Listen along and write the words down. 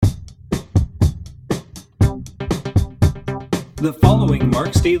The following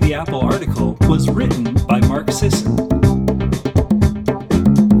Mark's Daily Apple article was written by Mark Sisson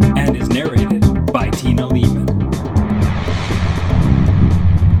and is narrated by Tina Lehman.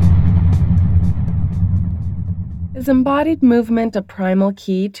 Is embodied movement a primal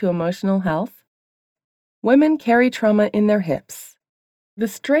key to emotional health? Women carry trauma in their hips. The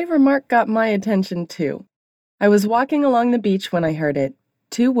stray remark got my attention too. I was walking along the beach when I heard it.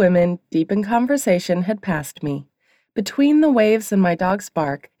 Two women, deep in conversation, had passed me. Between the waves and my dog's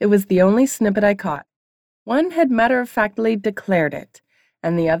bark, it was the only snippet I caught. One had matter-of-factly declared it,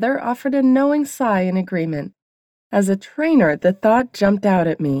 and the other offered a knowing sigh in agreement. As a trainer, the thought jumped out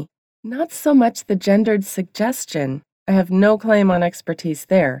at me. Not so much the gendered suggestion, I have no claim on expertise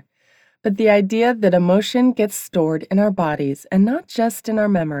there, but the idea that emotion gets stored in our bodies and not just in our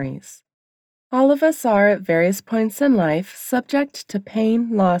memories. All of us are, at various points in life, subject to pain,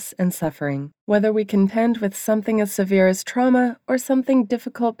 loss, and suffering, whether we contend with something as severe as trauma or something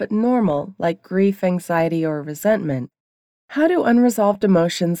difficult but normal, like grief, anxiety, or resentment. How do unresolved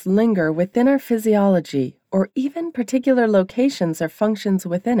emotions linger within our physiology, or even particular locations or functions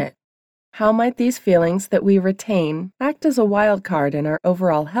within it? How might these feelings that we retain act as a wild card in our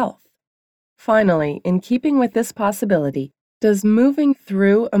overall health? Finally, in keeping with this possibility, does moving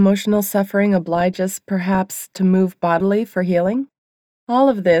through emotional suffering oblige us, perhaps, to move bodily for healing? All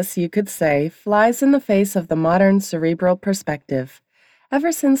of this, you could say, flies in the face of the modern cerebral perspective.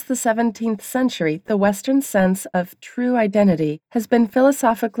 Ever since the 17th century, the Western sense of true identity has been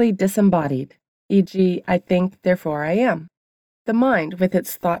philosophically disembodied, e.g., I think, therefore I am. The mind, with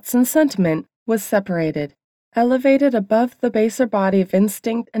its thoughts and sentiment, was separated, elevated above the baser body of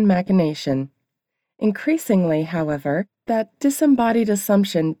instinct and machination. Increasingly, however, that disembodied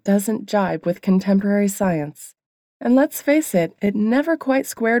assumption doesn't jibe with contemporary science. And let's face it, it never quite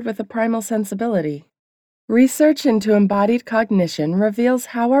squared with a primal sensibility. Research into embodied cognition reveals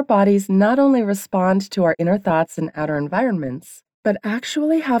how our bodies not only respond to our inner thoughts and outer environments, but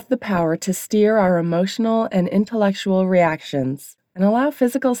actually have the power to steer our emotional and intellectual reactions and allow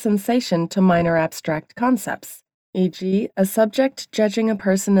physical sensation to minor abstract concepts, e.g., a subject judging a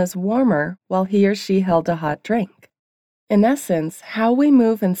person as warmer while he or she held a hot drink. In essence, how we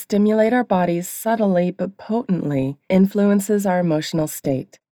move and stimulate our bodies subtly but potently influences our emotional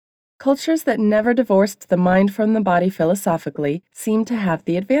state. Cultures that never divorced the mind from the body philosophically seem to have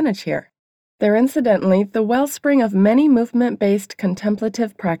the advantage here. They're incidentally the wellspring of many movement-based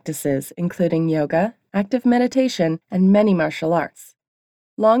contemplative practices, including yoga, active meditation, and many martial arts.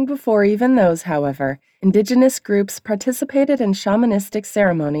 Long before even those, however, indigenous groups participated in shamanistic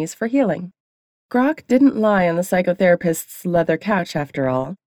ceremonies for healing. Grok didn't lie on the psychotherapist's leather couch, after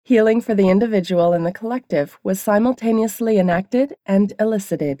all. Healing for the individual and the collective was simultaneously enacted and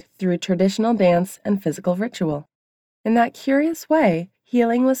elicited through traditional dance and physical ritual. In that curious way,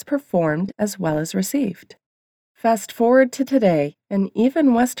 healing was performed as well as received. Fast forward to today, and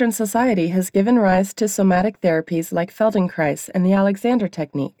even Western society has given rise to somatic therapies like Feldenkrais and the Alexander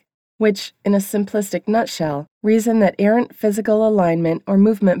technique, which, in a simplistic nutshell, reason that errant physical alignment or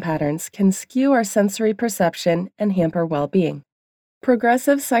movement patterns can skew our sensory perception and hamper well-being.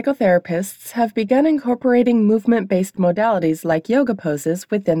 Progressive psychotherapists have begun incorporating movement-based modalities like yoga poses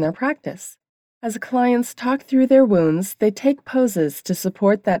within their practice. As clients talk through their wounds, they take poses to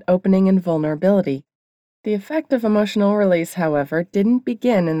support that opening and vulnerability. The effect of emotional release, however, didn't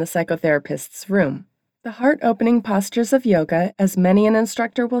begin in the psychotherapist's room. The heart-opening postures of yoga, as many an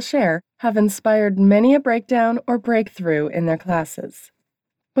instructor will share, have inspired many a breakdown or breakthrough in their classes.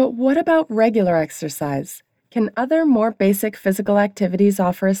 But what about regular exercise? Can other, more basic physical activities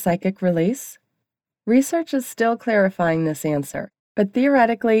offer a psychic release? Research is still clarifying this answer, but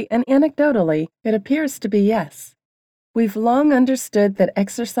theoretically and anecdotally, it appears to be yes. We've long understood that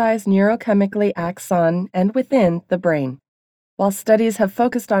exercise neurochemically acts on and within the brain. While studies have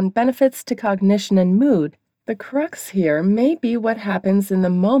focused on benefits to cognition and mood, the crux here may be what happens in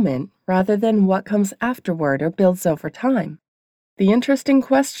the moment rather than what comes afterward or builds over time. The interesting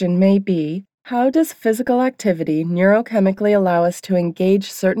question may be, how does physical activity neurochemically allow us to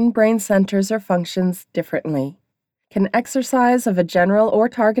engage certain brain centers or functions differently? Can exercise of a general or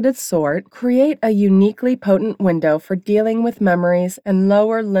targeted sort create a uniquely potent window for dealing with memories and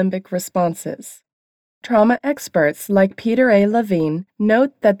lower limbic responses? Trauma experts like Peter A. Levine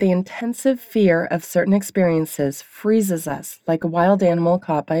note that the intensive fear of certain experiences freezes us like a wild animal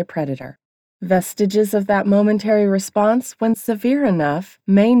caught by a predator. Vestiges of that momentary response, when severe enough,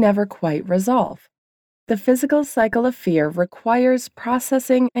 may never quite resolve. The physical cycle of fear requires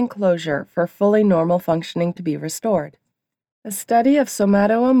processing and closure for fully normal functioning to be restored. A study of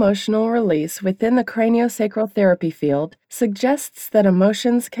somato-emotional release within the craniosacral therapy field suggests that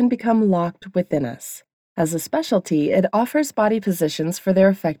emotions can become locked within us. As a specialty, it offers body positions for their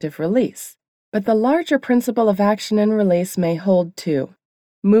effective release. But the larger principle of action and release may hold too.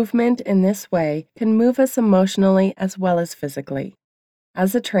 Movement in this way can move us emotionally as well as physically.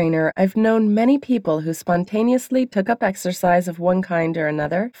 As a trainer, I've known many people who spontaneously took up exercise of one kind or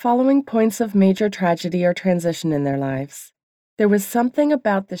another following points of major tragedy or transition in their lives. There was something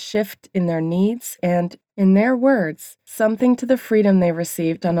about the shift in their needs and, in their words, something to the freedom they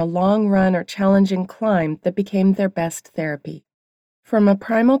received on a long run or challenging climb that became their best therapy. From a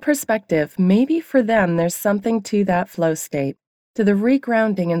primal perspective, maybe for them there's something to that flow state, to the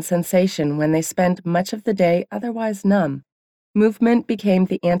regrounding and sensation when they spend much of the day otherwise numb. Movement became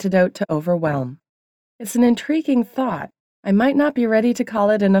the antidote to overwhelm. It's an intriguing thought. I might not be ready to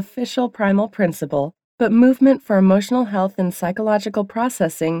call it an official primal principle, but movement for emotional health and psychological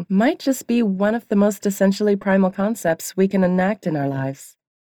processing might just be one of the most essentially primal concepts we can enact in our lives.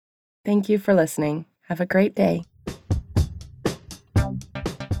 Thank you for listening. Have a great day.